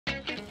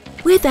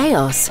With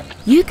AEOS,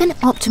 you can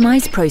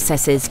optimize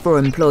processes for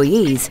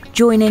employees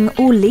joining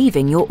or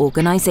leaving your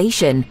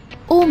organization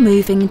or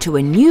moving to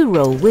a new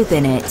role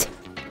within it,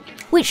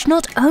 which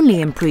not only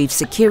improves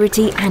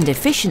security and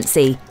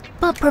efficiency,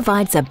 but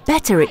provides a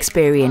better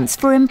experience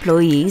for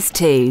employees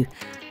too.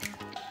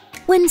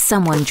 When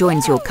someone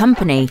joins your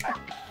company,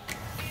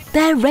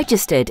 they're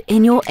registered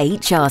in your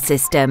HR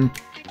system.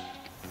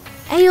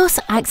 AEOS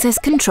Access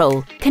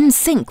Control can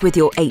sync with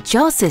your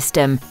HR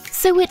system,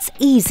 so it's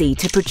easy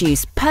to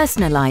produce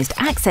personalized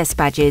access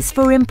badges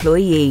for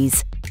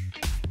employees,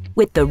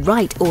 with the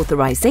right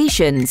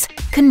authorisations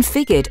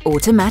configured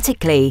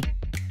automatically.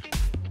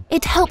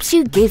 It helps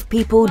you give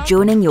people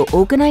joining your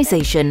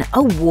organization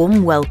a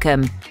warm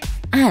welcome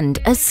and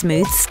a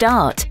smooth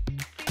start,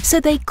 so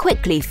they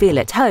quickly feel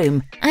at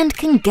home and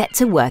can get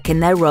to work in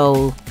their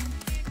role.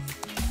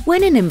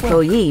 When an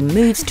employee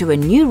moves to a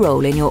new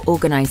role in your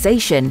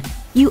organization,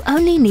 you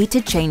only need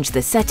to change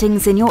the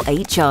settings in your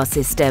HR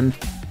system.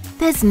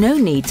 There's no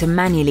need to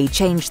manually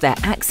change their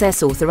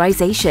access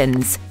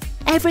authorisations.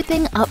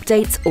 Everything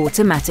updates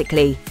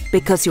automatically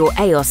because your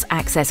AEOS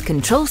Access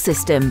Control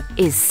system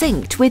is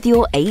synced with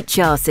your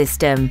HR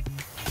system.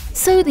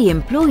 So the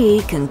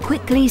employee can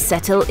quickly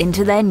settle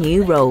into their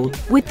new role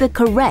with the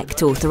correct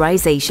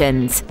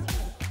authorisations.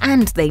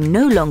 And they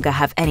no longer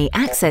have any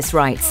access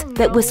rights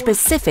that were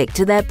specific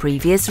to their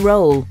previous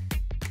role.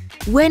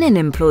 When an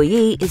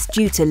employee is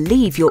due to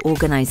leave your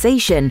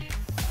organisation,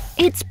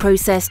 it's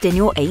processed in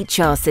your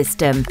HR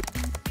system.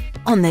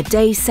 On the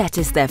day set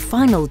as their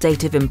final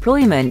date of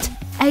employment,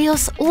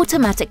 AEOS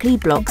automatically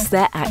blocks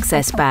their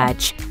access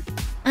badge.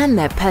 And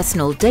their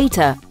personal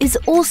data is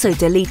also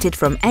deleted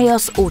from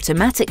AEOS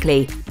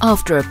automatically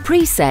after a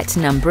preset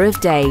number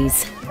of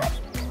days.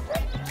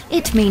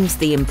 It means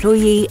the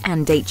employee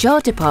and HR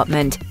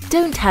department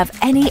don't have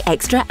any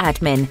extra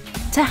admin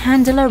to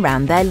handle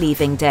around their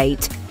leaving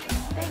date.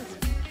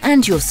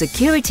 And your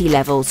security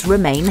levels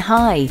remain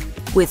high,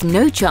 with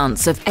no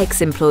chance of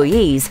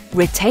ex-employees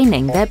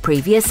retaining their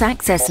previous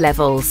access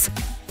levels.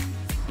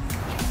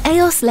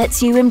 AEOS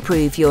lets you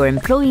improve your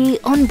employee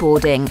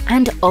onboarding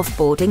and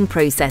offboarding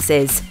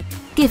processes,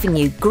 giving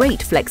you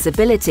great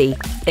flexibility,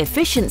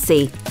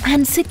 efficiency,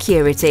 and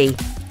security.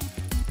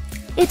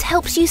 It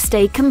helps you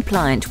stay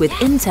compliant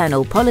with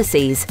internal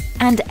policies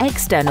and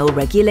external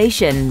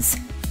regulations.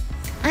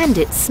 And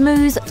its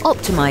smooth,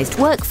 optimized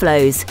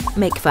workflows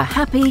make for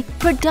happy,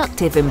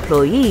 productive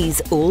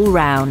employees all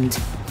round.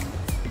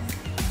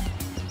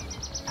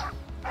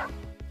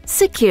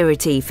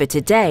 Security for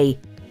today,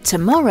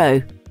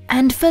 tomorrow,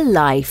 and for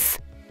life.